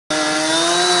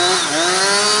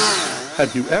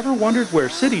Have you ever wondered where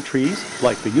city trees,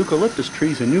 like the eucalyptus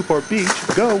trees in Newport Beach,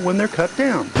 go when they're cut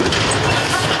down?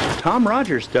 Tom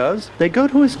Rogers does. They go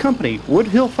to his company,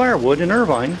 Woodhill Firewood in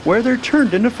Irvine, where they're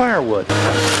turned into firewood.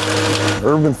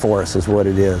 Urban forest is what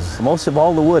it is. Most of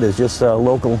all the wood is just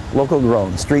local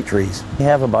grown, street trees. We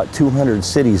have about 200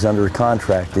 cities under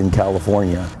contract in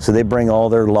California. So they bring all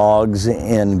their logs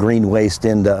and green waste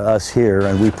into us here,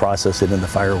 and we process it into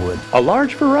firewood. A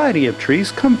large variety of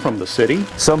trees come from the city.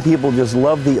 Some people just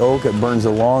love the oak. It burns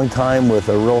a long time with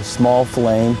a real small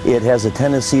flame. It has a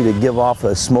tendency to give off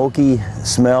a smoky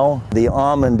smell. The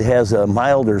almond has a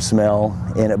milder smell,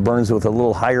 and it burns with a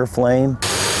little higher flame.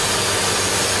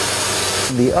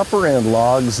 The upper end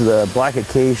logs, the black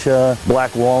acacia,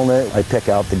 black walnut, I pick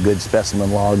out the good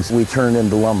specimen logs. We turn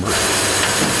into lumber.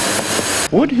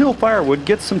 Woodhill Firewood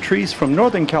gets some trees from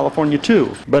Northern California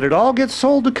too, but it all gets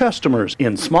sold to customers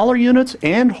in smaller units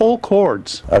and whole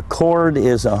cords. A cord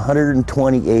is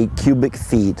 128 cubic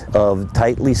feet of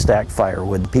tightly stacked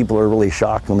firewood. People are really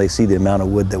shocked when they see the amount of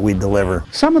wood that we deliver.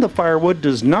 Some of the firewood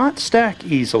does not stack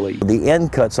easily. The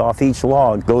end cuts off each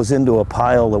log goes into a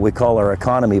pile that we call our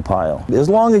economy pile. As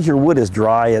long as your wood is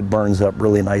dry, it burns up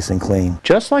really nice and clean.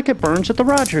 Just like it burns at the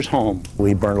Rogers home.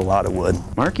 We burn a lot of wood.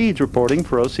 Mark Eades reporting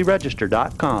for OCRegister.com.